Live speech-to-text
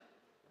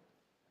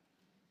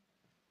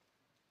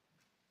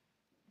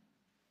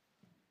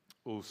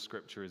All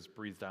scripture is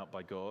breathed out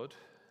by God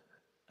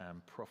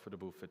and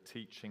profitable for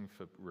teaching,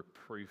 for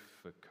reproof,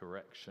 for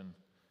correction,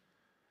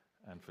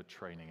 and for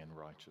training in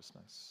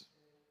righteousness.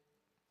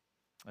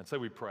 And so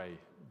we pray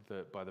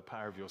that by the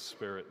power of your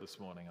Spirit this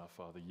morning, our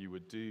Father, you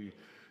would do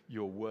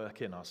your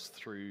work in us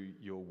through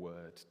your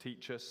word.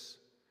 Teach us,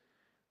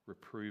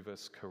 reprove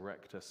us,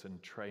 correct us,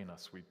 and train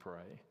us, we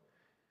pray,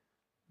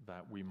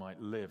 that we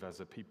might live as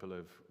a people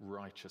of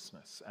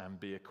righteousness and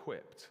be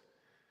equipped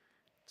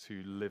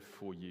to live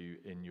for you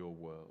in your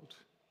world.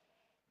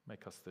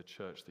 Make us the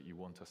church that you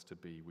want us to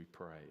be, we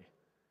pray,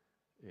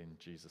 in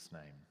Jesus'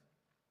 name.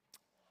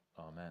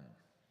 Amen.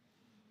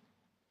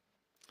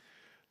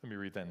 Let me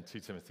read then 2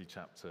 Timothy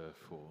chapter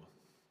 4.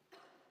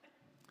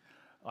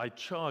 I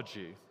charge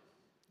you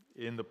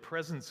in the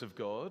presence of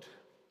God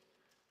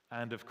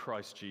and of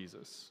Christ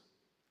Jesus,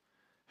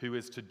 who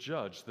is to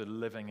judge the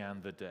living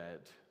and the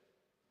dead,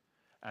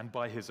 and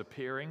by his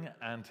appearing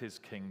and his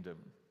kingdom,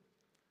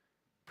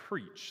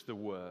 preach the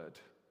word.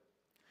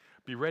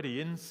 Be ready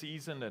in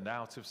season and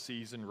out of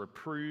season,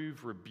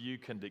 reprove,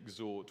 rebuke, and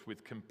exhort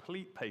with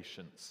complete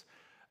patience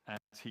and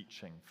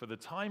teaching. For the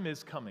time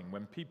is coming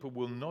when people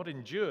will not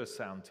endure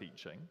sound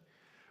teaching,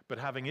 but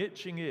having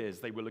itching ears,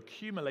 they will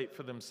accumulate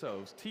for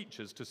themselves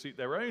teachers to suit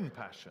their own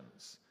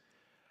passions,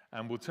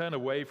 and will turn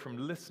away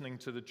from listening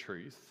to the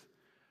truth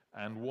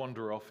and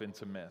wander off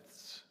into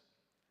myths.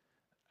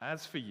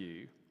 As for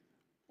you,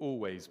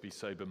 always be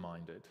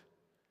sober-minded.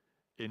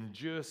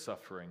 Endure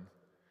suffering,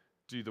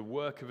 do the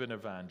work of an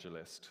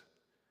evangelist,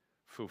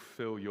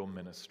 fulfill your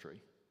ministry.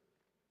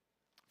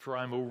 For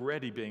I am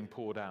already being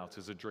poured out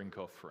as a drink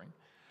offering,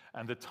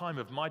 and the time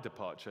of my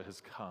departure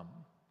has come.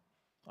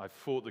 I've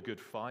fought the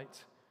good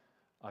fight,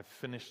 I've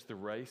finished the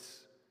race,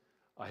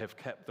 I have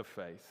kept the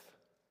faith.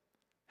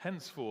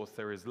 Henceforth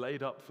there is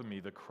laid up for me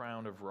the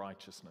crown of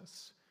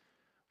righteousness,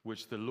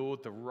 which the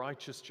Lord, the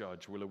righteous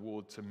judge, will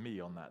award to me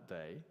on that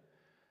day,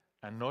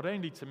 and not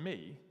only to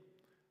me,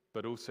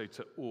 but also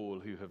to all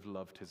who have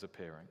loved his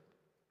appearing.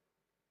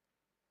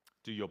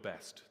 Do your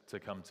best to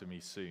come to me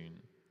soon.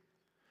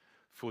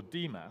 For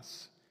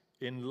Demas,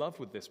 in love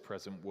with this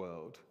present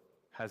world,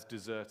 has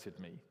deserted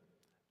me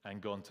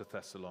and gone to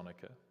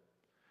Thessalonica.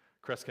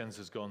 Crescens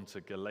has gone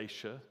to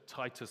Galatia,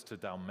 Titus to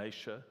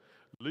Dalmatia.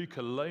 Luke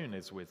alone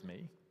is with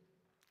me.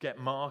 Get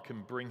Mark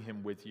and bring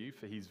him with you,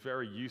 for he's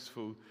very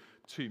useful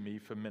to me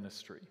for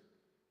ministry.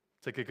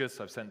 Tychicus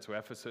I've sent to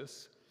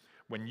Ephesus.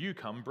 When you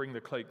come, bring the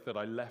cloak that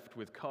I left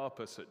with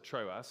Carpus at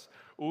Troas,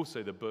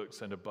 also the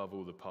books and above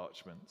all the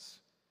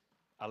parchments.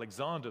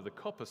 Alexander the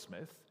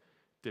coppersmith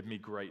did me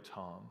great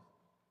harm.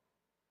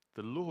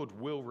 The Lord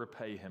will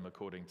repay him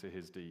according to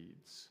his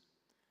deeds.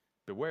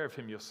 Beware of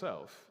him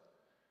yourself,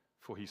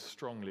 for he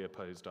strongly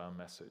opposed our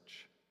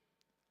message.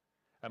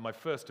 At my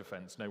first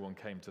offense, no one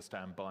came to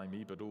stand by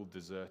me, but all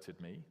deserted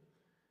me.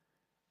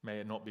 May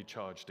it not be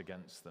charged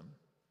against them.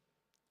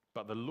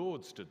 But the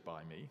Lord stood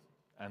by me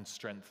and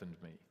strengthened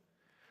me,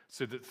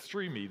 so that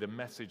through me the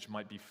message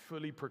might be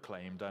fully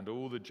proclaimed and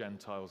all the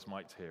Gentiles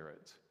might hear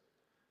it.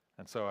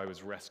 And so I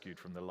was rescued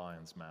from the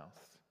lion's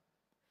mouth.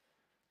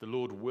 The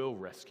Lord will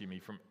rescue me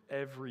from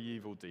every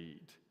evil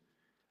deed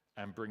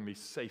and bring me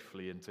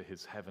safely into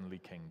his heavenly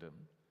kingdom.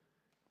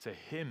 To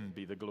him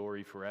be the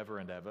glory forever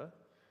and ever.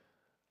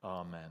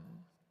 Amen.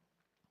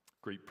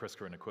 Greet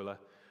Prisca and Aquila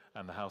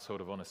and the household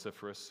of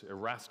Onesiphorus.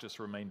 Erastus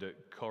remained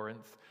at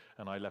Corinth,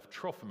 and I left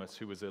Trophimus,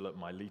 who was ill at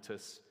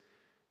Miletus.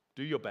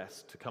 Do your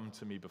best to come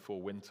to me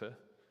before winter.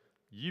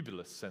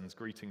 Eubulus sends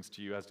greetings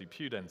to you, as do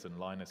Pudens and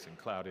Linus and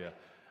Claudia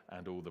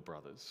and all the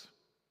brothers.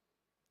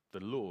 The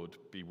Lord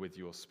be with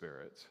your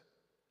spirit.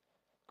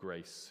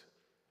 Grace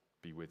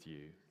be with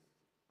you.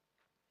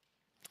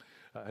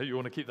 You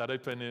want to keep that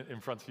open in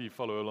front of you,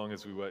 follow along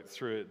as we work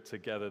through it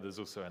together. There's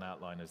also an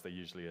outline, as there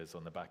usually is,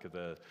 on the back of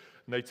the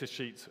notice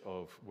sheet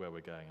of where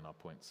we're going and our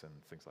points and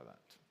things like that.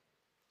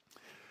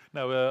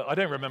 Now, I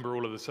don't remember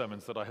all of the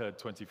sermons that I heard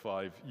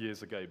 25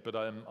 years ago, but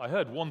I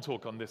heard one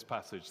talk on this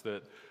passage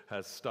that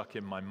has stuck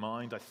in my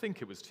mind. I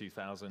think it was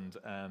 2000,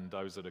 and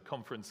I was at a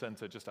conference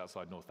centre just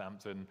outside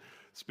Northampton.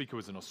 The speaker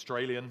was an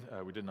Australian.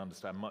 We didn't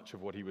understand much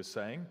of what he was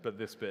saying, but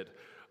this bit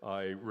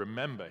I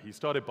remember. He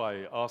started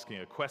by asking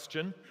a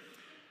question.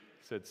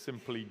 He said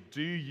simply,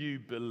 do you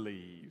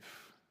believe?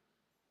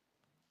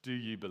 Do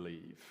you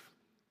believe?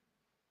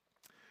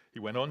 He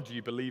went on, do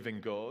you believe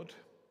in God?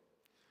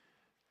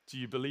 Do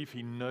you believe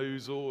he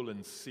knows all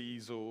and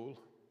sees all?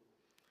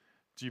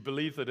 Do you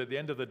believe that at the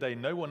end of the day,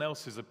 no one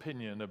else's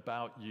opinion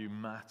about you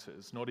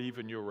matters, not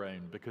even your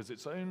own, because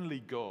it's only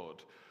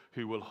God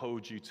who will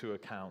hold you to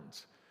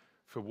account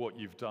for what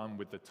you've done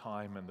with the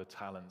time and the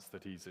talents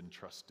that he's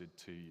entrusted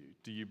to you?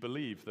 Do you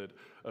believe that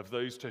of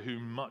those to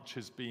whom much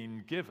has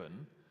been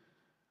given,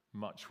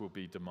 much will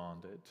be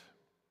demanded?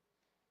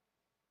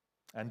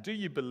 And do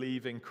you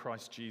believe in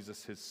Christ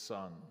Jesus, his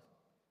Son?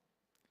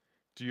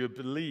 Do you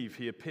believe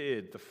he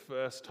appeared the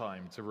first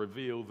time to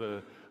reveal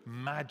the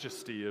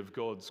majesty of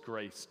God's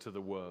grace to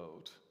the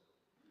world?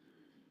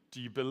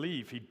 Do you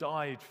believe he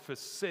died for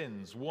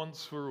sins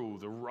once for all,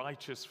 the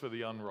righteous for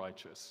the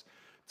unrighteous,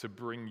 to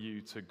bring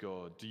you to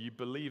God? Do you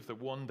believe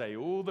that one day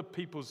all the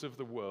peoples of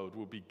the world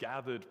will be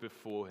gathered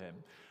before him,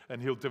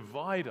 and he'll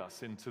divide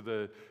us into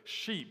the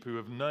sheep who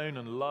have known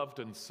and loved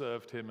and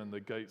served him and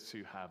the goats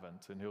who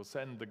haven't, and he'll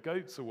send the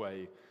goats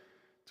away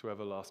to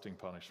everlasting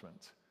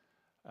punishment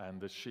and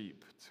the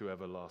sheep to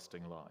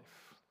everlasting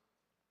life?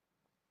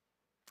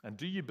 And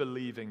do you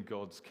believe in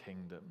God's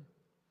kingdom?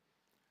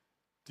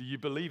 Do you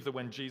believe that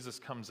when Jesus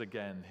comes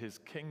again, his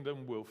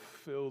kingdom will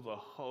fill the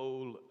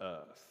whole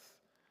earth?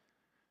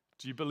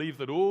 Do you believe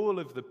that all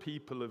of the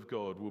people of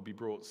God will be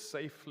brought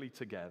safely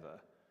together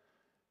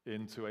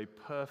into a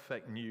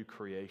perfect new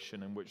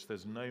creation in which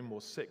there's no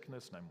more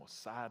sickness, no more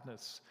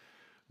sadness,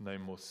 no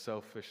more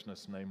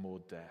selfishness, no more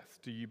death?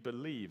 Do you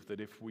believe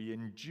that if we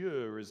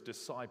endure as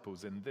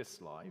disciples in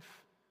this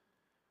life,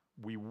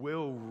 we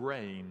will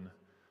reign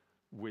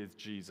with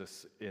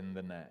Jesus in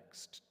the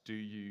next? Do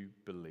you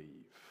believe?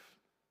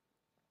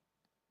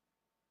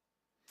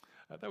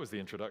 That was the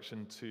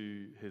introduction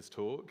to his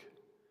talk.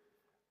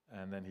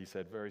 And then he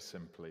said very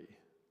simply,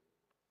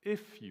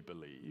 if you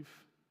believe,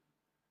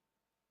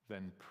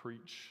 then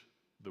preach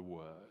the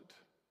word.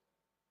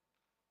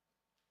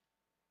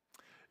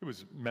 It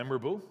was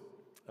memorable.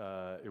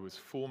 It was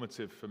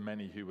formative for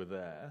many who were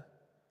there.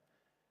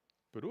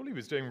 But all he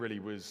was doing really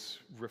was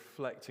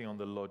reflecting on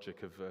the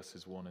logic of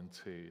verses 1 and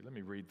 2. Let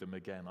me read them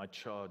again. I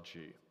charge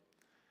you,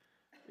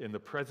 in the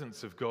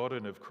presence of God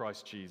and of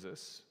Christ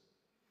Jesus,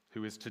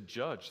 who is to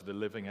judge the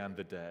living and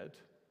the dead,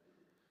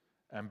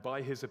 and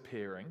by his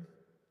appearing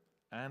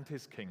and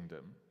his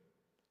kingdom,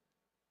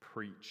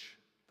 preach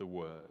the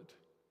word.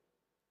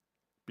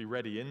 Be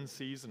ready in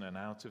season and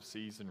out of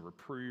season,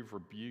 reprove,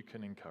 rebuke,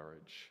 and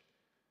encourage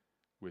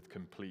with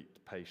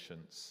complete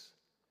patience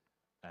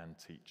and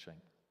teaching.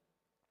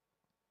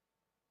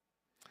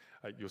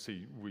 You'll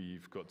see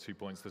we've got 2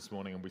 points this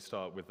morning, and we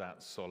start with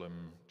that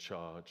solemn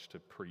charge to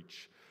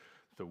preach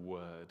the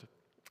word.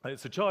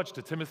 It's a charge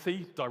to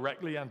Timothy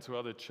directly and to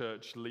other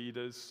church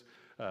leaders,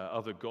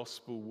 other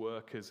gospel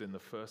workers in the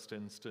first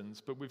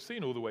instance. But we've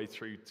seen all the way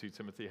through to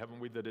Timothy,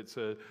 haven't we, that it's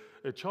a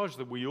charge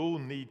that we all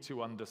need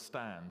to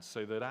understand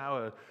so that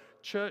our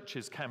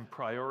churches can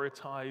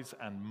prioritize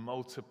and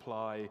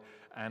multiply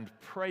and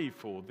pray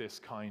for this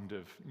kind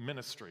of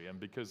ministry. And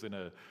because in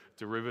a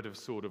derivative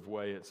sort of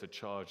way, it's a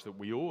charge that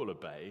we all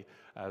obey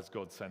as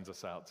God sends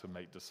us out to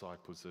make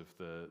disciples of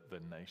the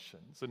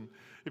nations. And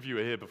if you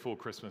were here before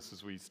Christmas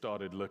as we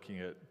started looking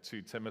at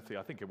 2 Timothy,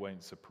 I think it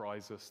won't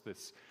surprise us,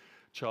 this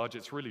charge.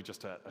 It's really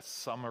just a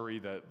summary,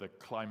 the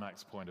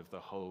climax point of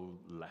the whole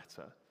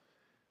letter.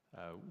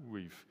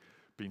 We've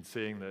been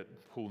seeing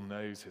that Paul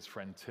knows his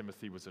friend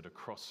Timothy was at a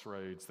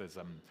crossroads. There's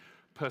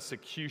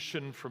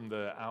persecution from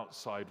the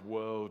outside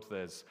world.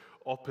 There's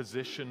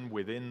opposition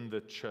within the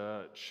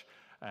church.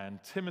 And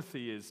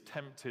Timothy is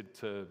tempted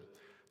to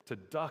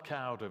duck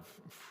out of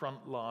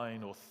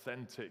frontline,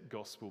 authentic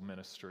gospel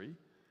ministry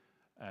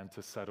and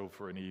to settle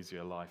for an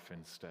easier life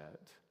instead.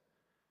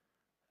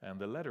 And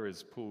the letter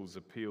is Paul's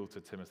appeal to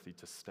Timothy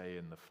to stay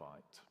in the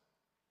fight,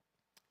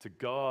 to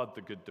guard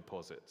the good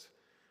deposit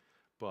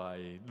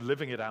by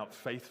living it out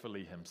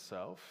faithfully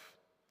himself,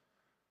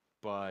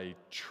 by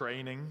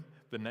training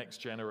the next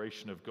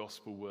generation of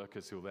gospel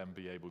workers who'll then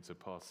be able to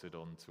pass it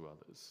on to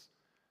others.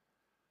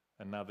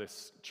 And now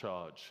this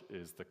charge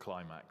is the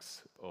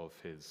climax of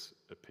his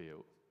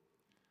appeal.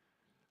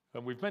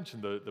 And we've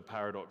mentioned the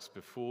paradox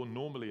before.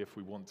 Normally, if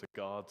we want to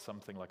guard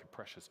something like a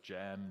precious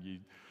gem, you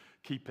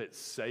keep it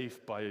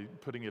safe by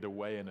putting it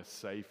away in a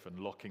safe and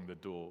locking the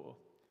door.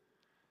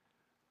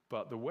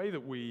 But the way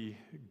that we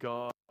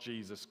guard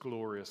Jesus'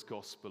 glorious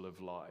gospel of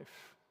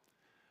life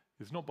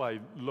is not by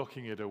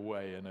locking it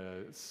away in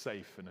a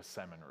safe in a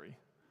seminary,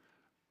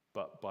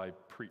 but by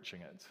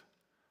preaching it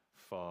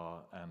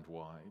far and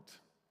wide.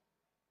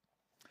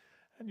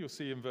 And you'll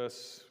see in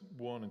verse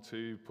 1 and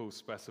 2, Paul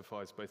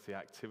specifies both the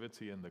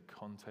activity and the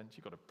content.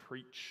 You've got to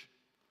preach,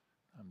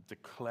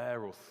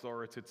 declare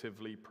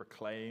authoritatively,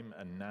 proclaim,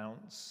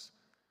 announce.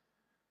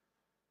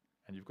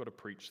 And you've got to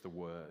preach the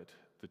word,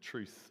 the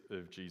truth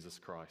of Jesus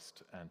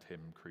Christ and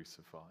him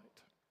crucified.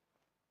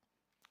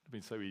 It's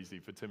been so easy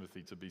for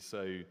Timothy to be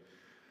so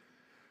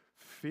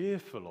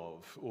fearful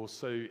of or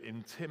so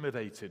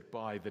intimidated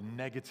by the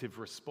negative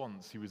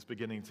response he was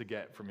beginning to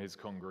get from his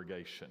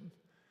congregation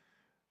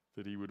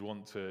that he would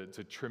want to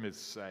trim his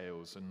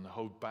sails and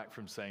hold back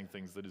from saying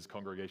things that his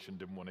congregation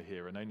didn't want to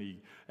hear and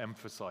only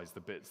emphasize the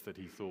bits that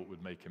he thought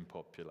would make him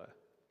popular.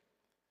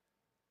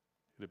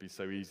 It'd be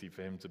so easy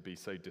for him to be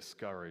so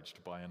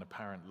discouraged by an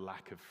apparent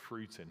lack of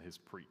fruit in his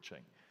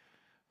preaching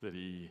that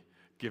he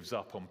gives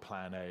up on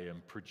plan A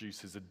and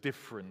produces a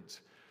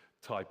different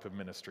type of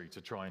ministry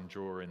to try and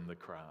draw in the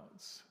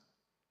crowds.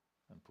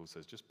 And Paul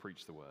says, just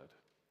preach the word.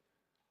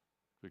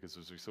 Because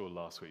as we saw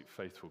last week,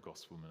 faithful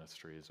gospel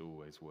ministry is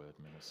always word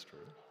ministry.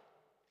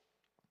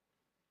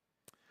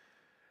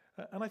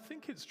 And I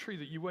think it's true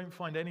that you won't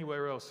find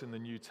anywhere else in the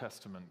New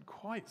Testament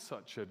quite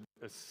such a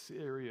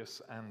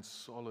serious and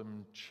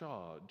solemn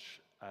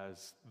charge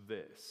as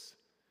this.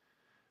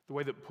 The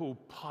way that Paul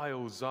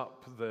piles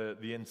up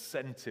the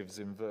incentives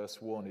in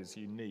verse 1 is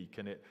unique,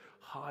 and it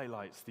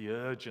highlights the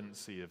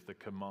urgency of the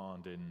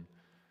command in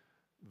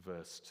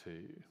verse 2.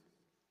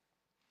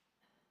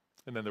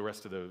 And then the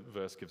rest of the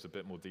verse gives a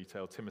bit more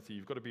detail. Timothy,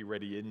 you've got to be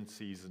ready in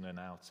season and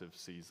out of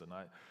season.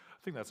 I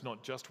think that's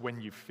not just when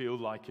you feel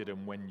like it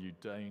and when you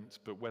don't,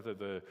 but whether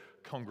the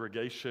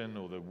congregation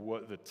or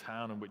the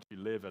town in which you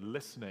live are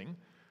listening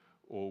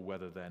or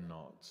whether they're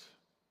not.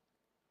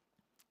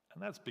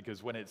 And that's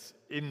because when it's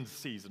in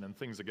season and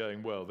things are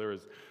going well, there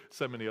is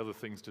so many other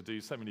things to do,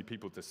 so many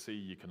people to see,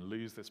 you can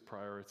lose this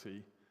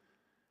priority.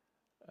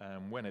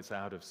 And when it's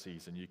out of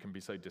season, you can be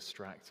so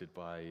distracted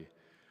by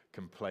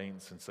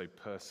complaints and so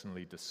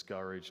personally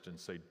discouraged and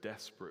so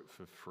desperate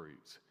for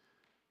fruit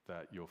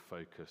that your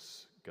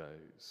focus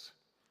goes.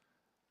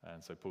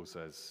 And so Paul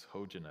says,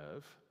 hold your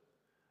nerve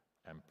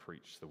and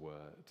preach the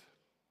word.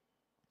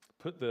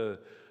 Put the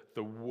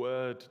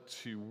word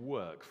to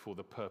work for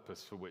the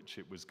purpose for which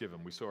it was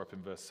given. We saw up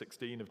in verse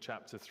 16 of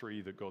chapter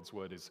 3 that God's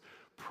word is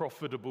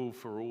profitable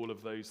for all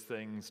of those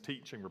things,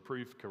 teaching,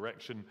 reproof,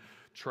 correction,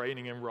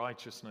 training in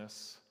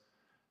righteousness.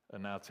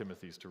 And now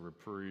Timothy's to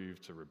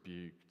reprove, to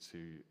rebuke, to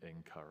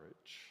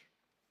encourage.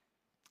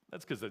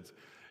 That's because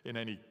in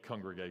any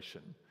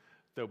congregation,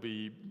 there'll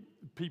be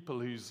people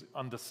whose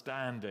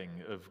understanding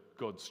of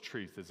God's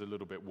truth is a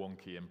little bit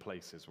wonky in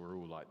places. We're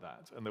all like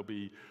that. And there'll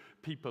be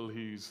people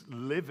whose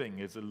living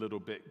is a little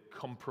bit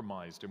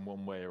compromised in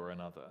one way or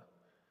another.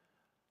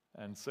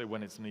 And so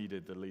when it's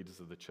needed, the leaders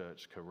of the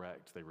church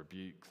correct, they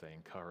rebuke, they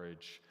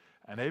encourage,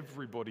 and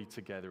everybody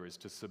together is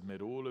to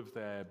submit all of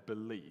their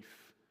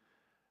belief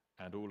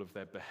and all of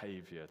their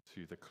behavior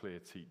to the clear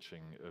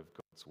teaching of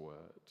God's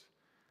word.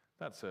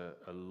 That's a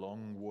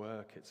long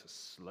work. It's a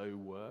slow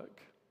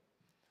work.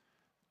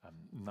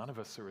 None of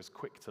us are as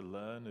quick to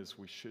learn as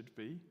we should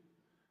be.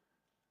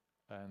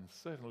 And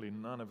certainly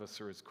none of us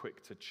are as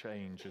quick to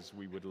change as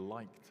we would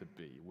like to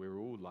be. We're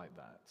all like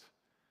that.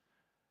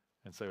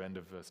 And so end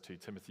of verse 2,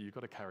 Timothy, you've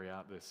got to carry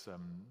out this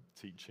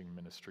teaching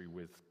ministry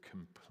with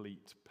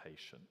complete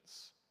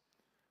patience,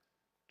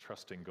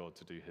 trusting God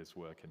to do his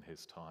work in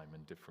his time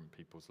in different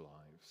people's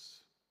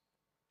lives.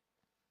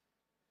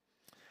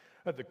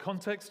 The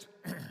context,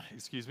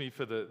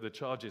 for the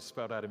charges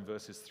spelled out in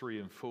verses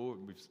 3 and 4,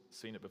 we've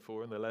seen it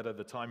before in the letter,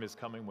 the time is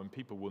coming when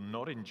people will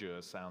not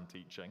endure sound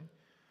teaching,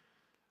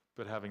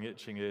 but having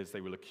itching ears,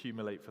 they will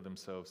accumulate for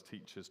themselves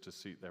teachers to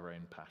suit their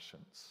own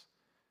passions,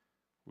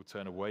 will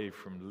turn away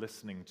from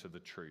listening to the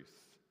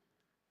truth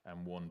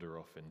and wander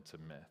off into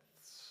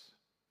myths.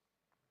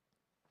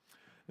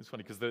 It's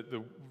funny because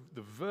the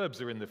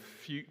verbs are in the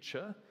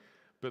future,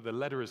 but the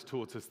letter has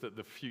taught us that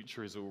the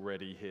future is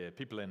already here.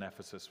 People in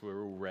Ephesus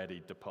were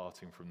already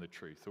departing from the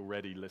truth,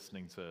 already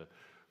listening to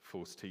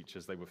false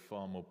teachers. They were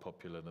far more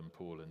popular than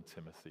Paul and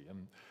Timothy.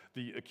 And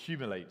the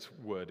accumulate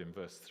word in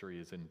verse 3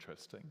 is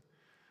interesting.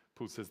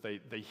 Paul says they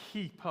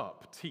heap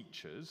up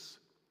teachers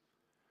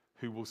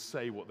who will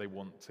say what they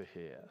want to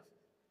hear.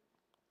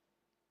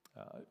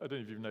 I don't know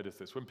if you've noticed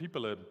this. When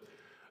people are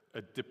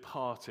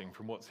departing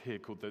from what's here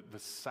called the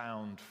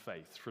sound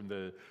faith, from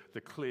the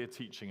clear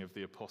teaching of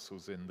the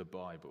apostles in the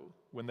Bible,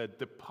 when they're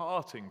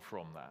departing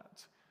from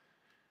that,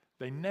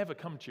 they never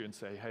come to you and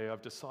say, hey,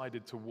 I've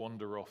decided to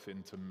wander off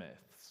into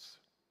myths.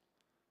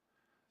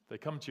 They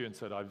come to you and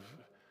said,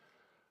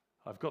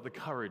 I've got the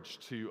courage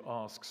to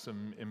ask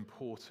some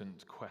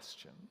important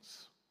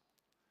questions.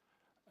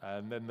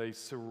 And then they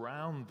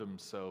surround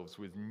themselves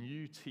with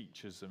new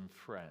teachers and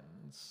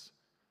friends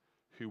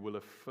who will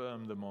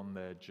affirm them on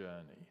their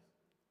journey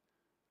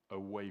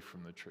away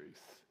from the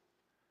truth.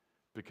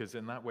 Because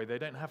in that way, they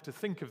don't have to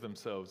think of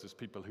themselves as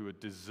people who are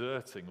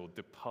deserting or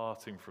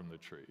departing from the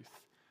truth.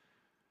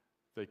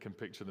 They can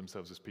picture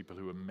themselves as people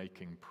who are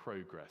making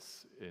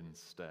progress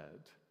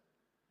instead.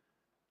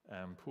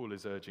 And Paul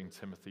is urging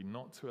Timothy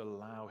not to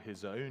allow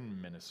his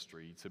own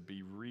ministry to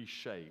be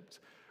reshaped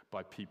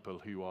by people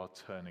who are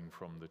turning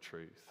from the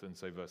truth. And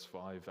so verse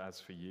 5,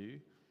 as for you,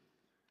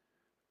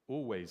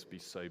 always be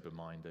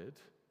sober-minded,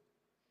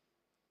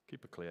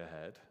 keep a clear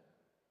head,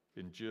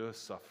 endure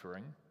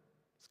suffering,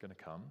 it's going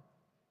to come,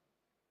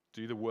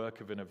 do the work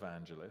of an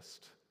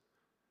evangelist,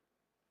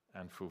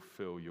 and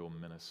fulfill your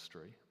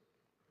ministry.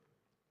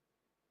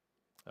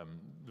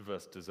 The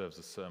verse deserves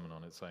a sermon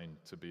on its own,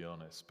 to be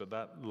honest. But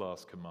that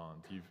last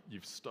command,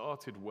 you've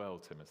started well,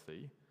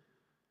 Timothy,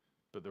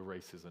 but the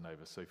race isn't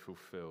over. So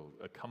fulfill,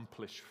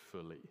 accomplish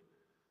fully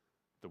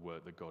the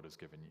work that God has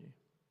given you.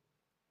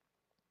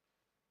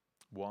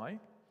 Why?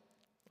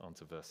 On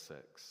to verse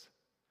 6.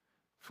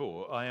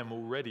 For I am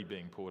already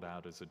being poured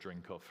out as a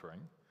drink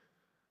offering,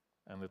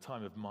 and the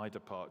time of my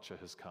departure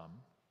has come.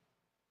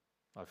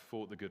 I've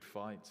fought the good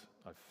fight.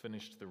 I've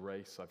finished the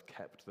race. I've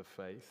kept the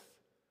faith.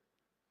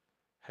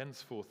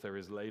 Henceforth there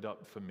is laid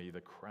up for me the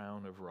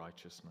crown of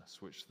righteousness,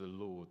 which the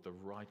Lord, the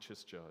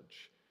righteous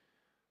judge,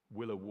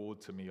 will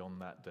award to me on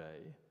that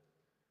day,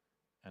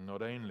 and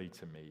not only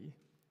to me,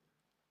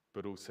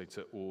 but also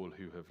to all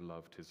who have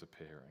loved his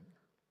appearing.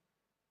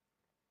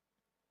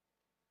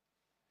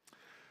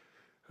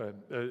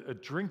 A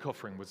drink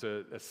offering was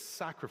a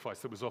sacrifice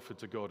that was offered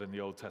to God in the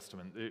Old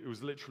Testament. It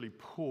was literally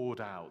poured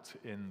out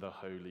in the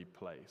holy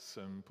place.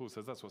 And Paul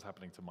says, that's what's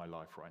happening to my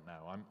life right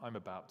now. I'm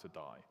about to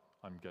die.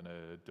 I'm going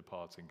to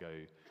depart and go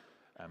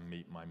and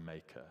meet my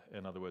Maker.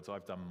 In other words,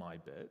 I've done my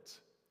bit.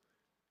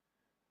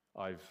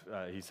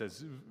 He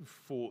says,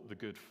 fought the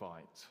good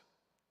fight.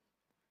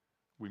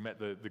 We met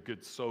the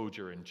good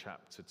soldier in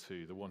chapter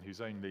 2, the one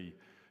whose only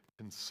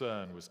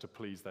concern was to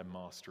please their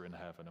master in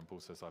heaven. And Paul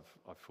says,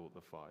 I've fought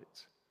the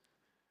fight.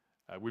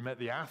 We met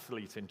the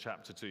athlete in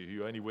chapter 2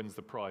 who only wins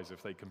the prize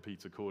if they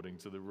compete according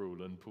to the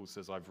rule. And Paul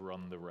says, I've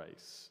run the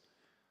race.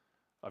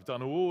 I've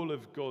done all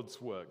of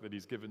God's work that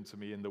he's given to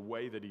me in the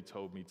way that he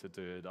told me to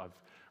do it. I've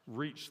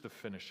reached the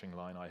finishing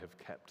line. I have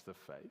kept the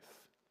faith.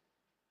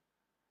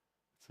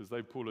 It's as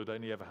though Paul had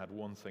only ever had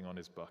one thing on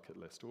his bucket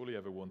list. All he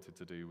ever wanted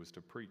to do was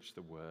to preach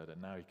the word.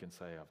 And now he can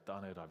say, I've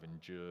done it, I've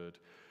endured.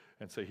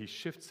 And so he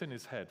shifts in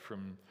his head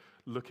from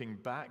looking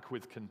back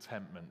with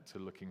contentment to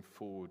looking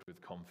forward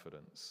with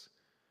confidence.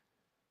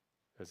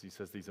 As he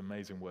says these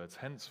amazing words,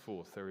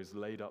 henceforth there is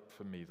laid up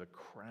for me the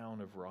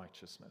crown of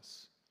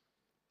righteousness,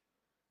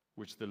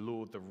 which the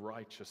Lord, the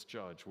righteous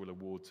judge, will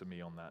award to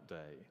me on that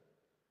day.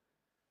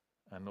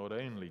 And not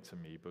only to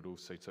me, but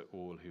also to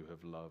all who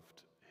have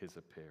loved his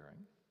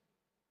appearing.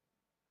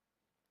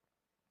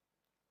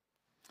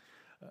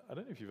 I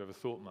don't know if you've ever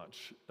thought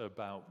much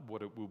about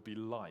what it will be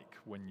like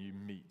when you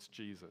meet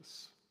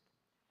Jesus.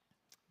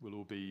 We'll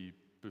all be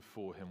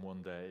before him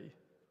one day.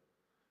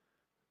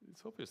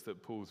 It's obvious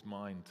that Paul's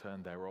mind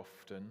turned there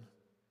often.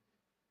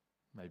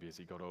 Maybe as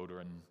he got older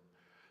and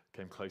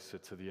came closer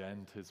to the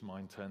end, his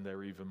mind turned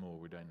there even more,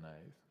 we don't know.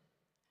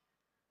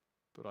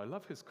 But I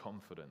love his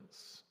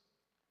confidence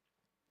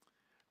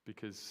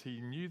because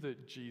he knew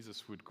that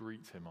Jesus would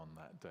greet him on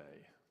that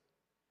day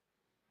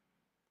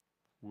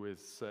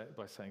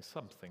by saying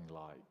something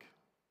like,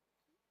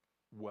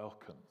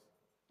 welcome,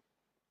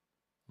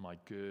 my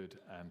good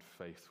and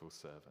faithful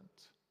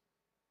servant.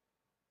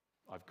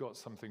 I've got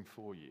something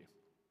for you.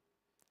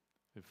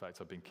 In fact,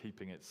 I've been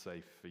keeping it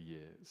safe for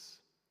years.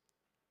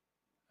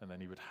 And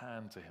then he would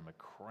hand to him a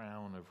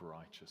crown of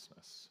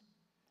righteousness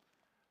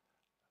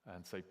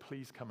and say,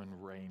 please come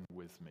and reign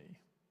with me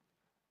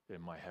in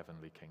my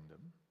heavenly kingdom.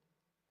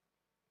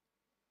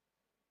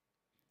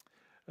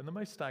 And the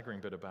most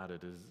staggering bit about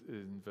it is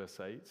in verse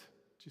 8. Do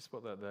you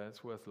spot that there?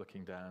 It's worth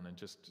looking down and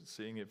just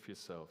seeing it for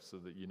yourself so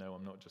that you know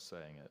I'm not just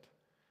saying it.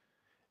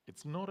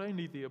 It's not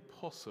only the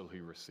apostle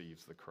who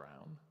receives the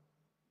crown,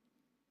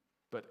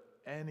 but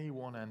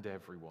anyone and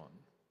everyone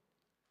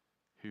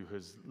who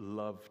has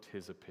loved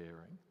his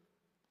appearing.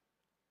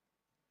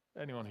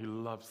 Anyone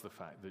who loves the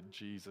fact that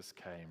Jesus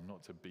came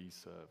not to be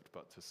served,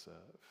 but to serve.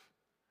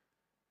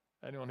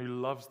 Anyone who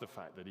loves the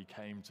fact that he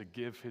came to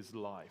give his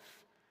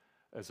life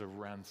as a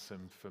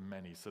ransom for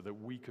many so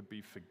that we could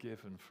be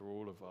forgiven for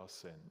all of our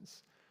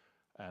sins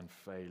and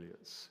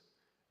failures.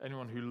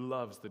 Anyone who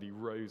loves that he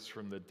rose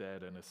from the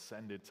dead and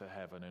ascended to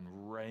heaven and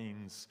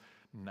reigns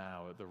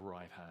now at the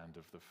right hand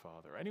of the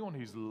Father. Anyone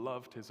who's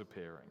loved his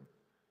appearing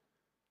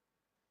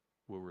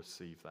will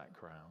receive that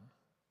crown,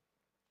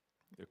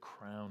 a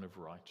crown of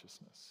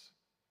righteousness.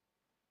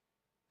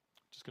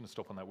 Just going to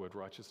stop on that word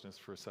righteousness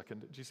for a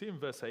second. Do you see in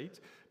verse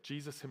 8,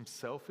 Jesus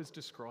himself is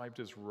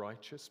described as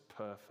righteous,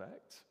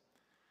 perfect.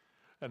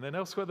 And then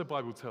elsewhere the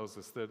Bible tells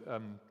us that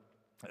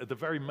at the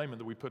very moment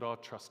that we put our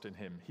trust in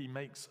him, he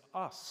makes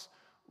us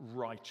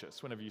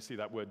righteous. Whenever you see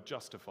that word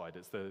justified,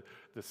 it's the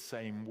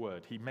same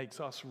word. He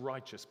makes us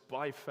righteous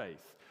by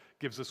faith,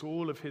 gives us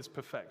all of his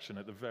perfection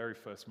at the very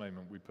first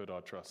moment we put our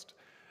trust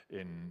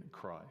in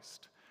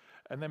Christ.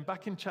 And then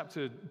back in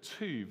chapter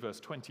 2,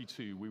 verse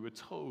 22, we were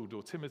told,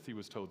 or Timothy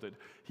was told, that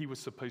he was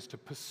supposed to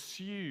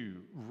pursue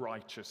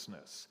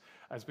righteousness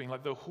as being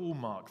like the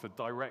hallmark, the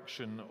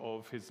direction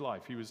of his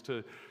life. He was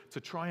to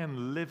try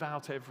and live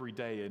out every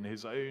day in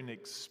his own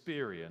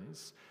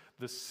experience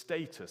the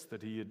status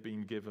that he had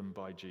been given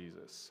by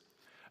Jesus.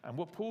 And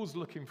what Paul's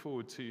looking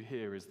forward to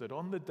here is that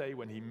on the day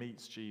when he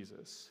meets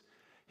Jesus,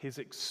 his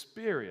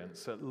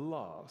experience at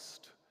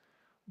last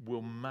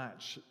will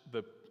match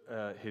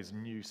his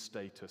new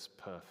status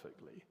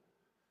perfectly.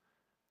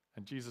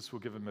 And Jesus will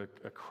give him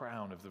a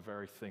crown of the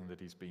very thing that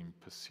he's been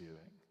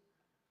pursuing.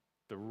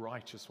 The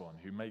righteous one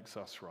who makes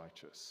us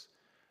righteous,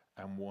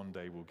 and one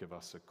day will give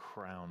us a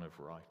crown of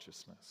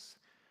righteousness.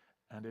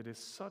 And it is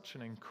such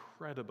an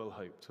incredible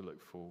hope to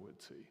look forward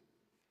to.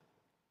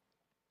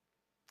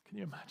 Can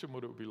you imagine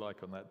what it would be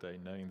like on that day,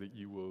 knowing that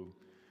you will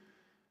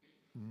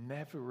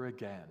never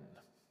again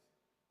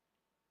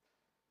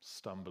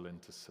stumble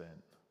into sin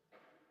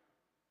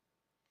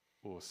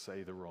or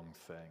say the wrong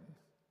thing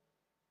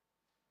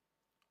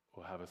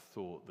or have a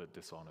thought that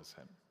dishonors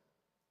him?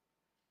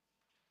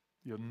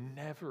 You'll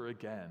never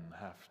again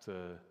have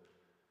to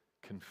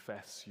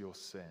confess your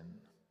sin.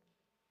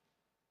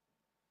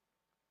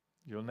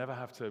 You'll never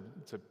have to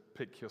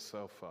pick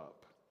yourself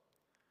up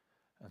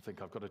and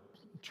think, I've got to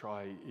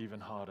try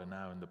even harder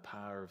now in the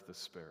power of the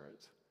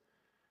Spirit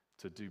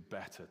to do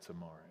better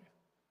tomorrow.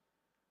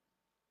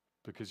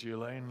 because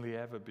you'll only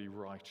ever be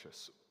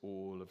righteous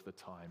all of the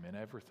time in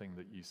everything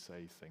that you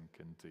say, think,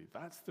 and do.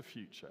 That's the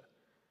future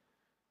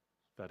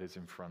that is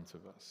in front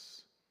of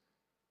us.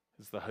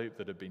 It's the hope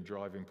that had been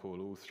driving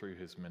Paul all through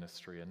his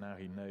ministry, and now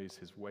he knows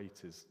his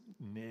wait is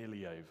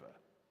nearly over.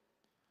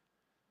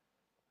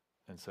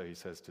 And so he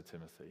says to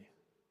Timothy,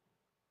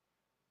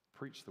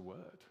 preach the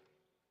word,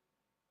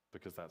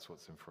 because that's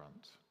what's in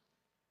front.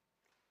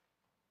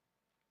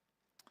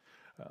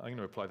 I'm going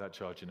to apply that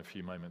charge in a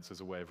few moments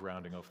as a way of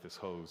rounding off this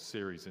whole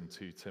series in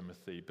 2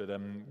 Timothy, but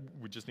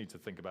we just need to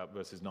think about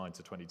verses 9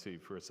 to 22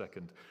 for a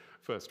second.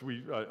 First,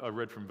 I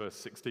read from verse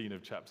 16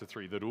 of chapter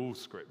 3 that all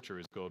scripture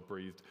is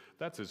God-breathed.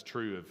 That's as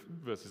true of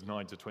verses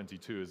 9 to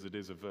 22 as it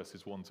is of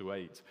verses 1 to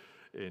 8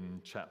 in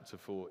chapter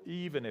 4,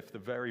 even if the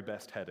very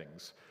best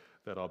headings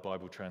that our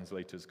Bible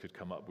translators could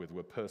come up with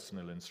were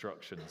personal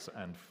instructions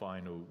and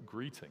final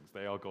greetings.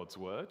 They are God's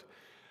word.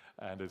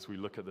 And as we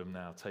look at them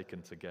now,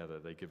 taken together,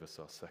 they give us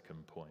our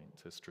second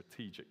point, a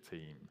strategic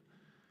theme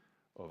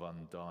of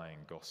undying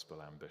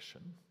gospel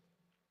ambition.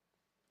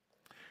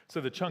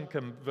 So the chunk,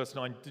 verse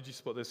 9, did you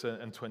spot this?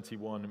 And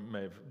 21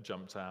 may have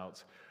jumped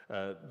out.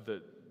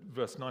 That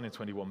verse 9 and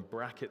 21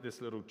 bracket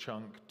this little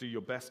chunk, do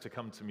your best to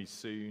come to me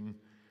soon,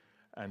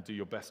 and do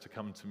your best to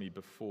come to me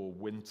before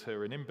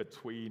winter. And in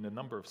between, a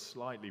number of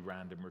slightly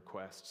random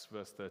requests.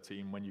 Verse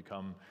 13, when you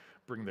come,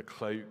 bring the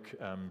cloak,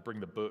 bring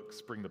the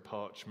books, bring the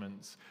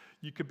parchments.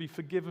 You could be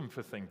forgiven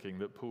for thinking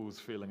that Paul's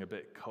feeling a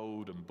bit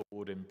cold and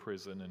bored in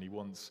prison, and he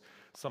wants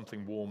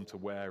something warm to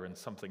wear and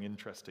something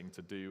interesting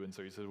to do. And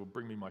so he says, well,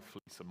 bring me my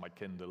fleece and my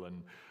Kindle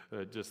and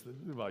just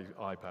my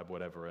iPad,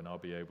 whatever, and I'll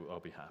be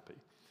happy.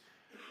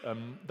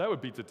 That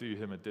would be to do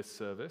him a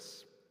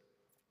disservice.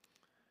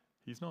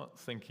 He's not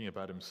thinking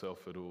about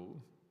himself at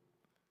all.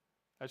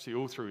 Actually,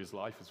 all through his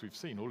life, as we've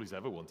seen, all he's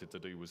ever wanted to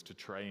do was to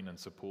train and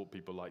support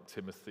people like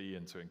Timothy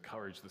and to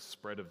encourage the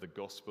spread of the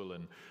gospel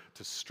and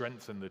to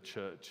strengthen the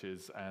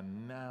churches.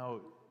 And now,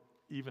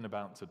 even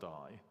about to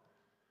die,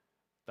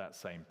 that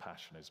same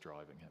passion is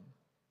driving him.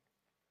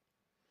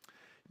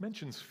 He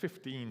mentions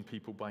 15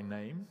 people by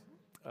name.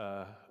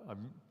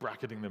 I'm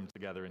bracketing them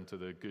together into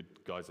the good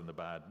guys and the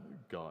bad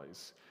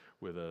guys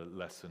with a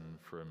lesson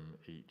from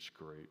each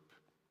group.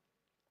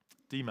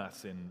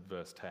 Demas in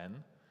verse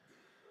 10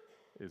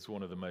 is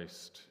one of the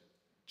most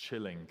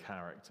chilling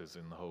characters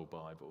in the whole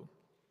Bible.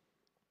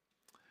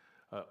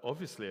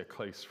 Obviously a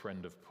close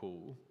friend of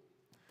Paul.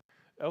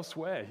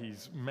 Elsewhere,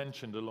 he's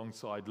mentioned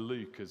alongside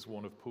Luke as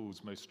one of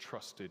Paul's most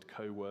trusted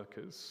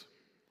co-workers.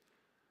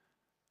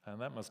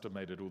 And that must have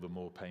made it all the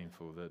more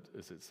painful that,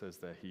 as it says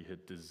there, he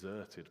had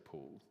deserted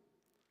Paul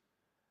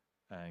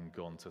and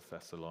gone to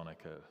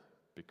Thessalonica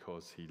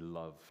because he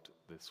loved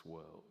this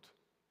world.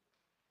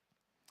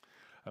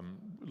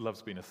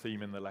 Love's been a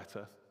theme in the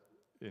letter.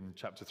 In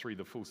chapter 3,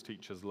 the false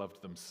teachers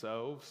loved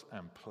themselves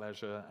and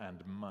pleasure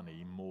and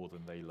money more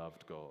than they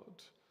loved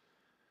God.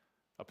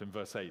 Up in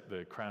verse 8,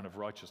 the crown of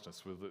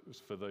righteousness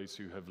was for those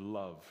who have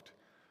loved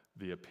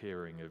the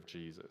appearing of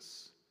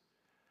Jesus.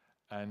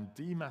 And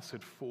Demas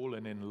had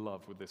fallen in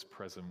love with this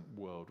present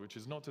world, which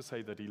is not to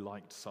say that he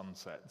liked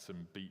sunsets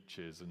and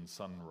beaches and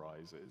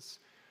sunrises,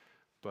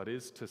 but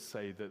is to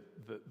say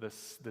that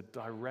the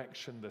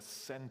direction, the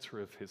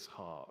center of his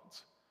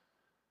heart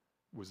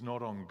was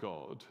not on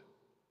God,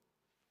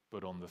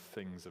 but on the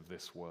things of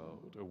this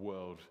world, a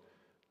world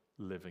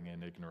living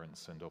in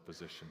ignorance and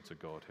opposition to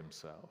God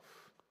himself.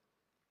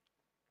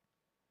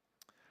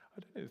 I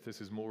don't know if this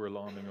is more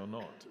alarming or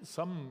not.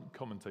 Some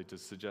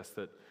commentators suggest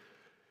that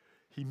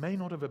he may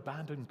not have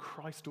abandoned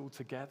Christ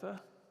altogether.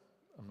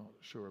 I'm not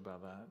sure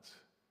about that.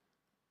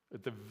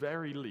 At the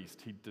very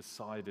least, he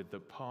decided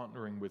that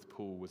partnering with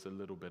Paul was a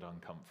little bit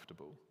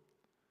uncomfortable.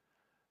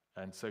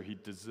 And so he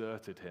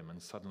deserted him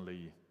and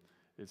suddenly,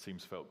 it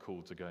seems, felt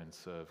cool to go and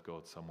serve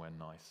God somewhere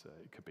nicer.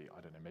 It could be, I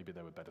don't know, maybe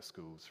there were better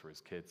schools for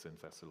his kids in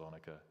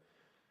Thessalonica.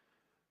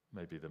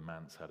 Maybe the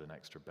manse had an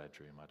extra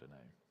bedroom, I don't know.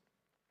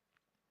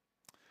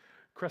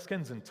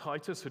 Crescens and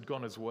Titus had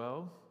gone as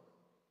well.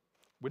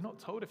 We're not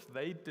told if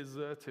they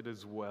deserted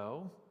as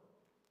well,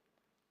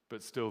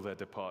 but still their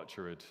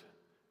departure had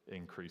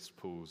increased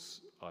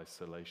Paul's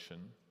isolation.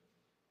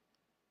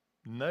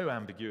 No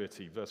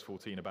ambiguity, verse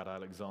 14, about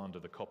Alexander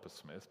the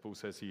coppersmith. Paul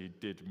says he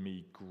did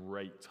me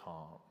great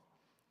harm.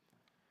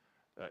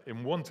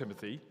 In 1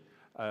 Timothy,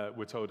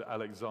 we're told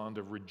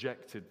Alexander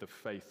rejected the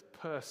faith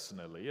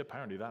personally.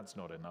 Apparently that's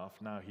not enough.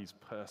 Now he's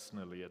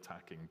personally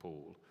attacking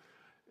Paul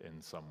in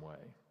some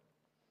way.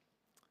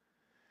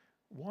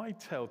 Why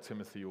tell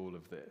Timothy all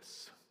of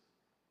this?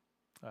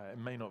 It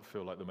may not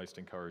feel like the most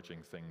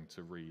encouraging thing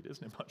to read.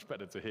 Isn't it much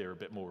better to hear a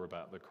bit more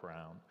about the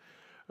crown?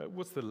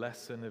 What's the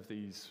lesson of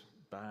these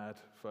bad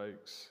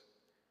folks?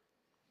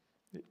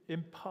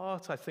 In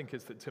part, I think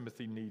it's that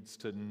Timothy needs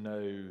to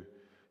know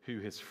who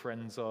his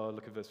friends are.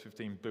 Look at verse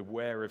 15.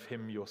 Beware of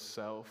him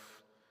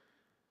yourself.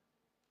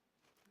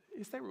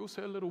 Is there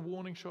also a little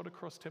warning shot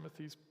across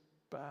Timothy's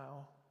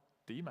bow?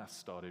 Demas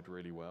started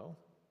really well.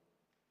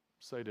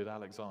 So did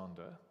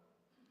Alexander.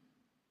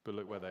 But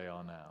look where they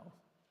are now.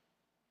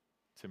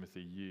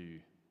 Timothy, you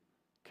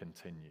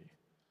continue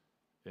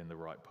in the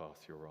right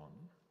path you're on.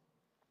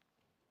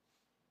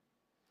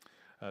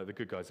 The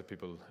good guys are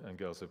people and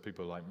girls are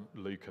people like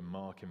Luke and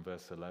Mark in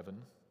verse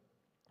 11.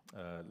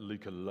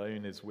 Luke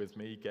alone is with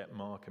me. Get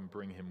Mark and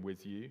bring him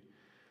with you,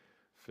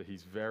 for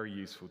he's very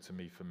useful to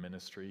me for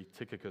ministry.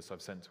 Tychicus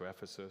I've sent to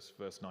Ephesus.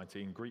 Verse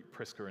 19, greet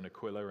Prisca and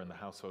Aquila and the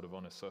household of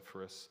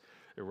Onesiphorus.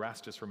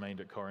 Erastus remained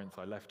at Corinth.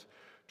 I left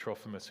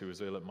Trophimus, who was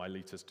ill at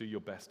Miletus. Do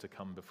your best to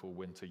come before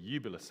winter.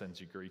 Eubulus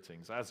sends you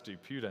greetings, as do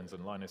Pudens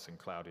and Linus and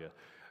Claudia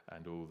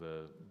and all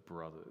the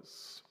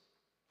brothers.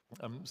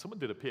 Someone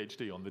did a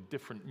PhD on the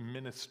different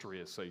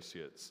ministry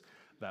associates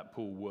that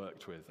Paul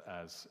worked with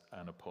as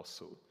an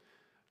apostle.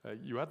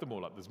 You add them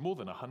all up, there's more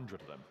than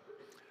 100 of them.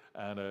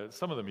 And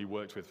some of them he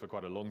worked with for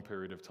quite a long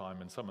period of time,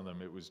 and some of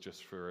them it was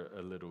just for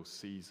a little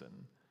season.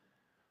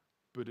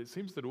 But it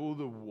seems that all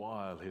the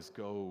while his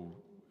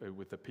goal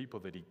with the people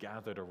that he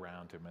gathered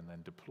around him and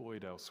then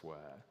deployed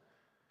elsewhere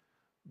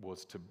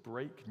was to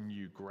break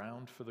new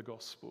ground for the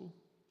gospel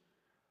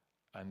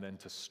and then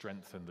to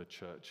strengthen the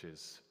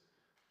churches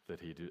that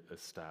he'd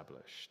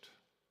established.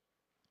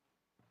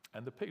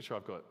 And the picture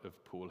I've got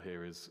of Paul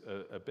here is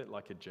a bit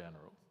like a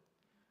general.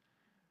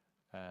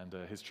 And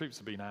his troops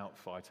have been out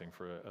fighting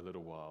for a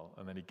little while,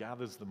 and then he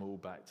gathers them all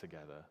back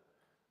together,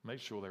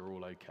 makes sure they're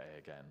all okay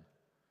again,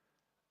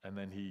 and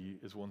then he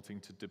is wanting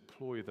to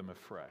deploy them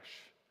afresh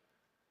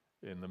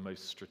in the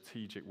most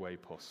strategic way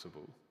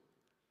possible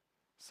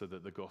so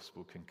that the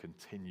gospel can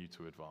continue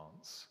to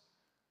advance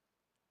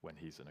when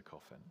he's in a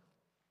coffin.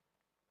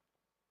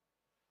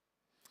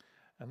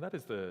 And that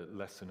is the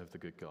lesson of the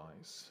good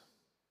guys.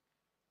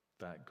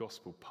 That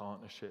gospel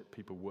partnership,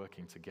 people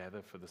working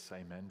together for the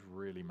same end,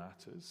 really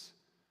matters.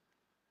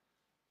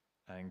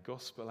 And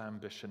gospel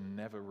ambition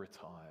never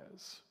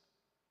retires.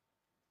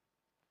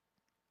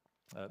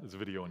 There's a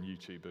video on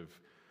YouTube of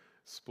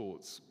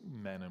sports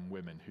men and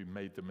women who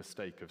made the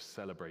mistake of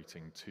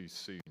celebrating too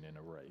soon in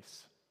a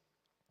race.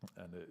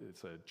 And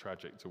it's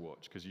tragic to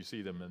watch because you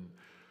see them in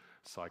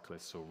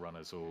cyclists or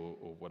runners or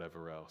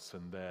whatever else,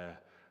 and they're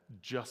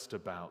just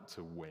about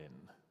to win,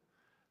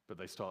 but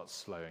they start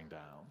slowing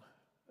down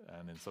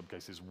and in some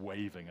cases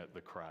waving at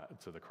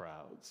to the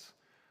crowds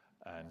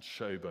and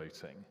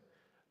showboating,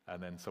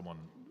 and then someone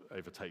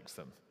overtakes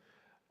them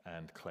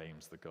and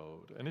claims the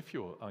gold. And if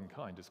you're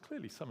unkind, as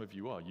clearly some of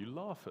you are, you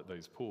laugh at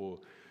those poor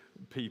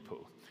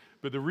people.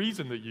 But the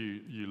reason that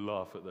you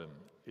laugh at them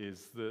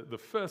is the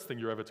first thing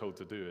you're ever told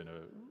to do in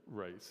a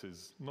race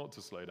is not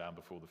to slow down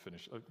before the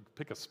finish.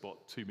 Pick a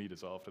spot 2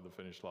 meters after the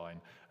finish line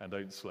and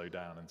don't slow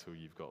down until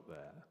you've got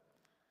there.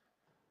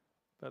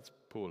 That's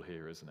Paul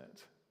here, isn't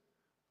it?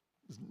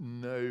 There's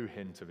no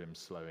hint of him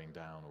slowing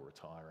down or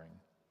retiring.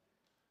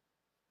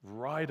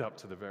 Right up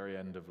to the very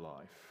end of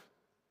life,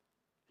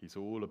 he's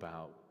all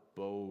about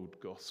bold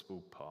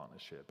gospel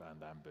partnership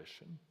and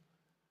ambition.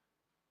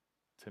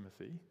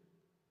 Timothy,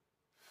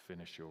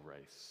 finish your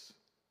race.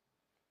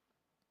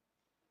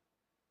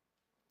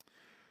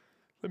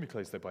 Let me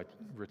close there by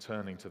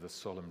returning to the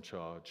solemn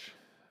charge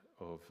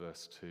of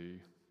verse 2.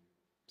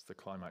 It's the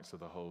climax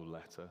of the whole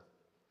letter.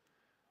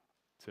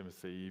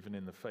 Timothy, even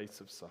in the face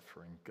of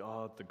suffering,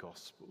 guard the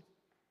gospel.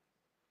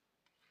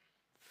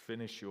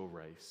 Finish your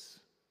race.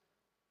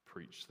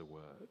 Preach the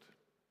word.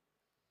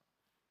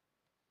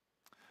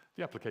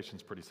 The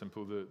application's pretty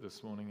simple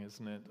this morning,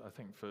 isn't it? I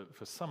think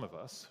for some of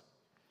us,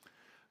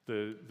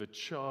 the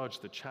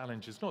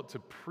challenge is not to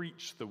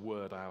preach the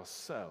word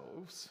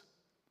ourselves,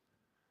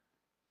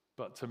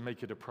 but to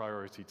make it a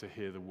priority to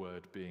hear the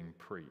word being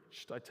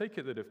preached. I take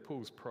it that if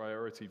Paul's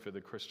priority for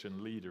the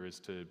Christian leader is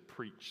to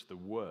preach the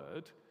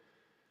word,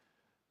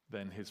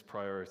 then his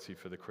priority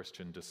for the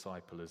Christian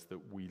disciple is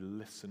that we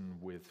listen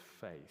with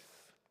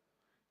faith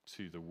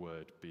to the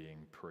word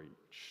being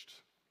preached.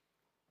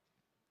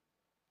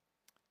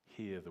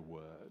 Hear the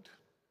word.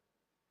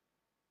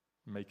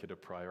 Make it a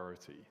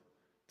priority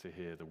to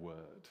hear the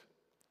word.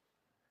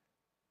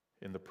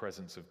 In the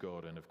presence of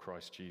God and of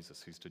Christ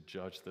Jesus, who's to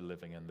judge the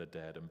living and the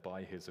dead, and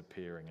by his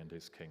appearing and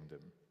his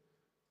kingdom,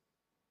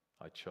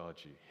 I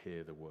charge you,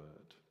 hear the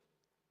word.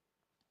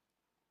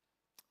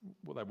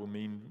 What that will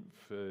mean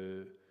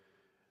for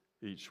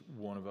each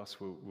one of us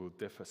will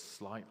differ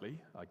slightly,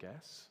 I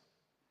guess.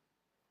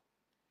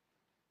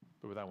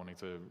 But without wanting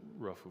to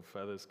ruffle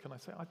feathers, can I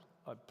say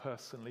I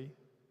personally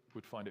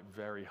would find it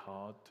very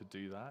hard to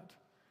do that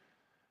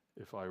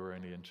if I were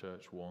only in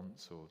church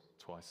once or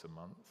twice a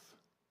month.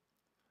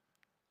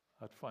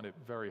 I'd find it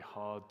very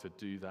hard to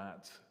do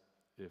that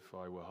if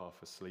I were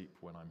half asleep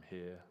when I'm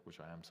here, which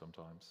I am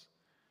sometimes.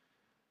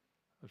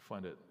 I'd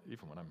find it,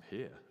 even when I'm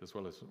here, as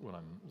well as when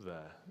I'm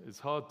there, it's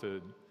hard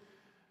to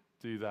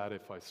do that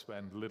if I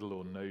spend little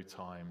or no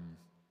time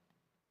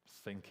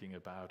thinking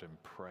about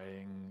and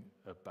praying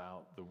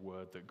about the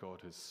word that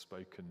God has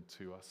spoken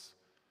to us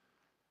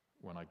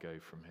when I go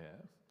from here.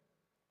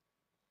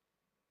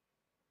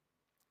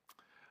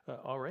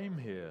 Our aim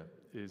here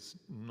is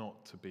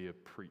not to be a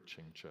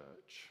preaching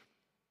church.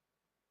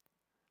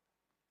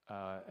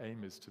 Our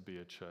aim is to be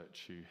a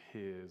church who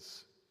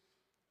hears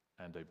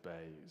and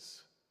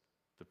obeys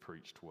the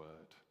preached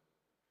word.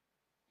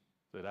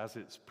 that as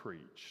it's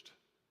preached,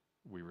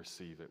 we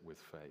receive it with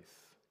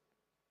faith.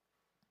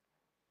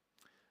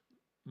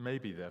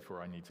 Maybe,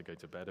 therefore, I need to go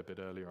to bed a bit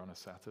earlier on a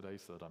Saturday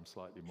so that I'm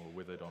slightly more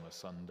with it on a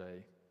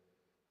Sunday.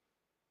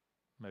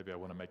 Maybe I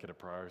want to make it a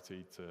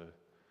priority to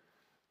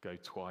go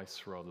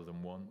twice rather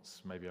than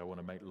once. Maybe I want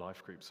to make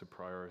life groups a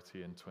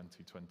priority in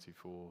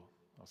 2024.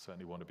 I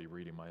certainly want to be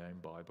reading my own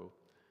Bible.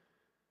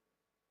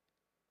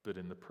 But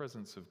in the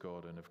presence of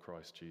God and of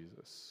Christ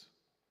Jesus,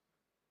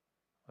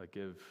 I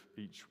give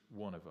each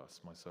one of us,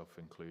 myself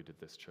included,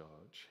 this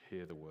charge: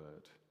 hear the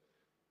word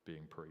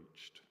being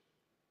preached.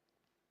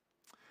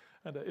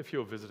 And if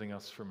you're visiting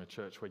us from a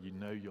church where you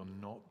know you're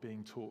not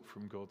being taught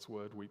from God's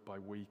word week by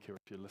week, or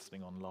if you're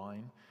listening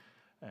online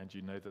and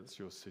you know that's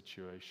your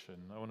situation,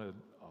 I want to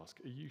ask,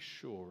 are you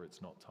sure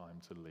it's not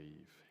time to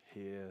leave?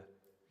 Hear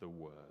the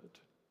word.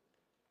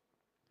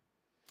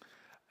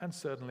 And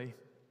certainly,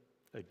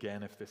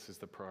 again, if this is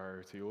the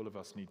priority, all of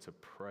us need to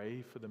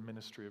pray for the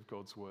ministry of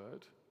God's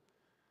word.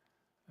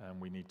 And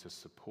we need to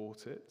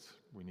support it.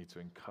 We need to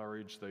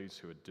encourage those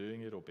who are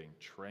doing it or being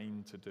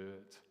trained to do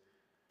it.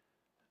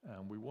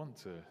 And we want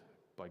to,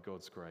 by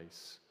God's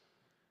grace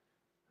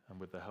and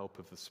with the help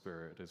of the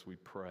Spirit as we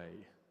pray,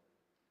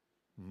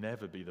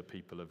 never be the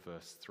people of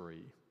verse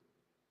 3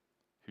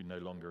 who no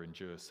longer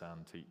endure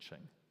sound teaching,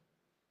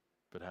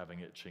 but having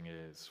itching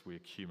ears, we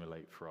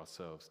accumulate for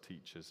ourselves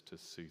teachers to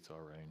suit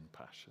our own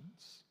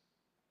passions.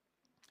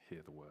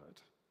 Hear the word.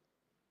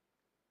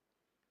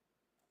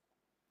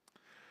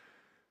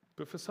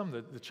 But for some,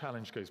 the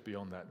challenge goes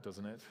beyond that,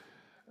 doesn't it?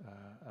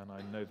 And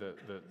I know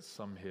that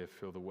some here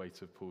feel the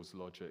weight of Paul's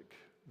logic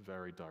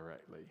very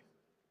directly.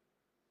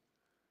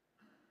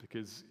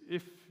 Because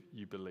if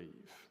you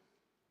believe,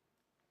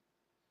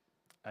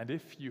 and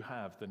if you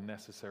have the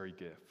necessary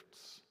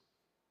gifts,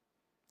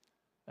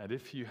 and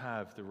if you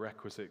have the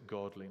requisite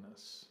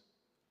godliness,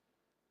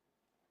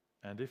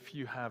 and if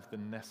you have the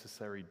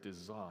necessary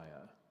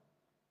desire,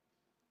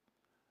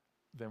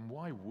 then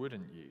why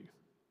wouldn't you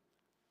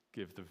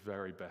give the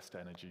very best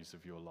energies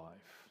of your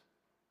life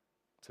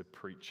to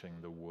preaching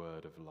the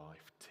word of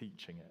life,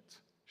 teaching it,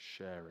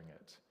 sharing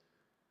it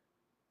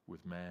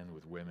with men,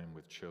 with women,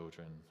 with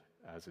children,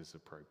 as is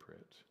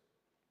appropriate?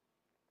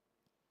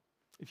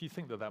 If you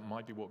think that that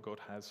might be what God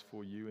has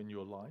for you in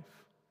your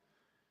life,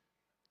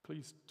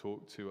 please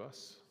talk to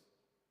us.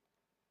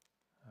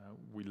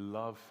 We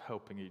love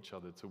helping each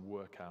other to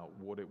work out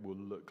what it will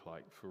look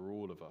like for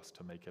all of us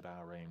to make it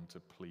our aim to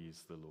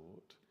please the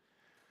Lord.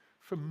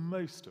 For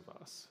most of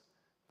us,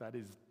 that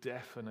is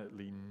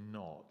definitely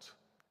not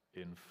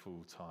in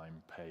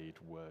full-time paid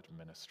word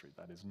ministry.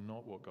 That is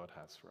not what God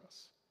has for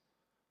us.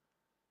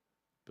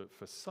 But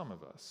for some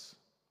of us,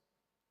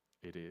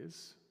 it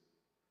is,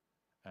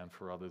 and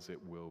for others it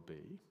will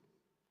be.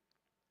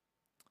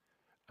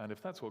 And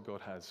if that's what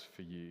God has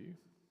for you,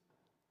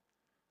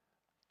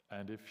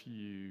 and if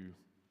you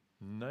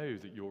know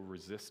that you're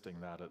resisting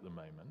that at the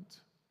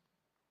moment,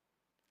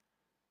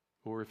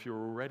 or if you're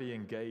already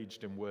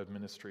engaged in word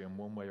ministry in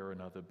one way or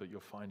another, but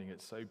you're finding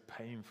it so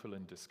painful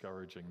and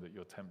discouraging that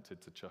you're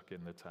tempted to chuck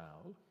in the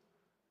towel,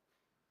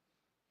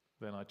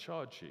 then I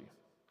charge you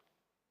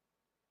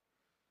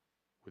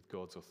with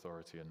God's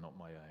authority and not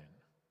my own,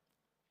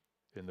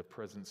 in the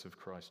presence of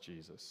Christ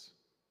Jesus,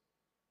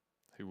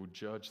 who will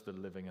judge the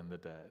living and the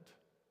dead,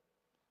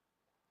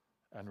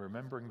 and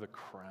remembering the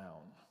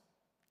crown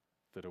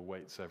that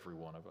awaits every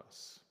one of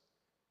us,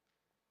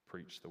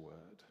 preach the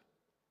word.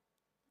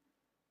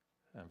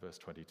 And verse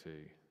 22,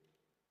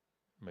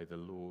 may the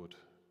Lord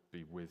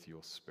be with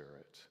your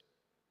spirit,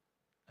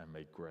 and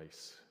may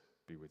grace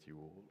be with you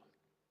all.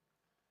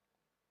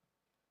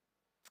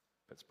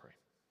 Let's pray.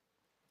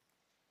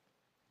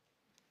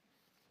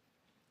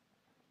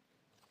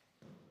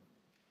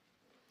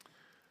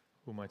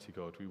 Almighty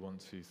God, we want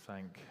to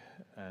thank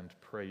and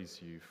praise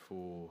you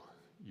for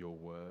your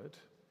word.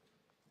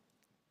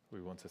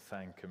 We want to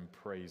thank and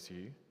praise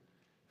you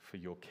for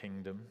your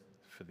kingdom,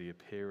 for the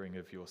appearing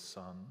of your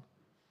Son,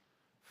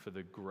 for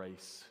the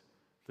grace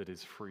that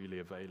is freely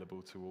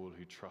available to all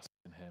who trust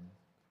in him.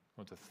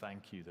 I want to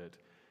thank you that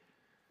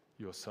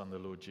your Son, the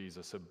Lord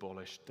Jesus,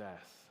 abolished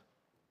death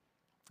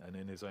and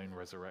in his own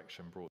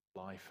resurrection brought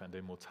life and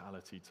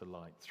immortality to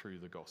light through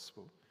the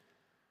gospel.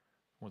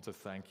 I want to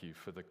thank you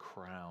for the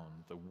crown,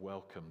 the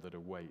welcome that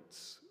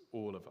awaits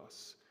all of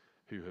us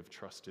who have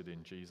trusted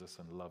in Jesus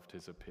and loved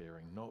his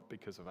appearing, not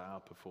because of our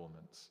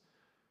performance,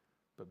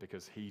 but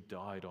because he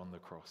died on the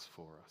cross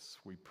for us.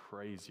 We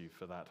praise you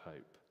for that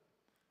hope.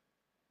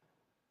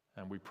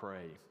 And we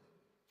pray,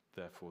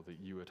 therefore, that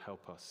you would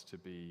help us to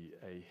be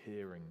a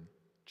hearing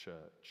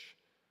church,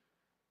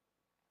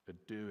 a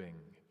doing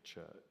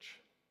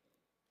church,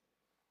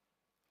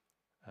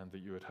 and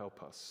that you would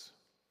help us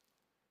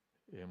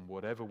in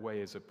whatever way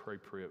is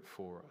appropriate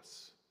for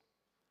us,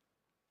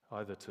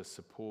 either to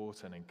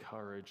support and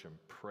encourage and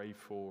pray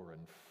for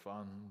and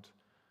fund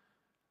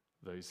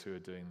those who are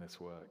doing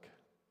this work,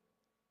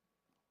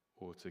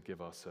 or to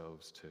give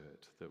ourselves to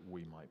it, that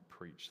we might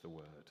preach the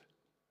word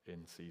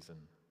in season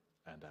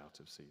and out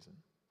of season.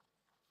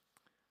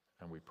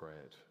 And we pray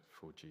it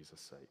for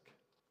Jesus' sake.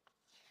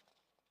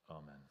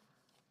 Amen.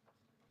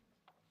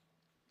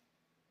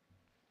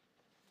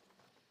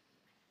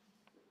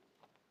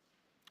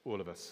 All of us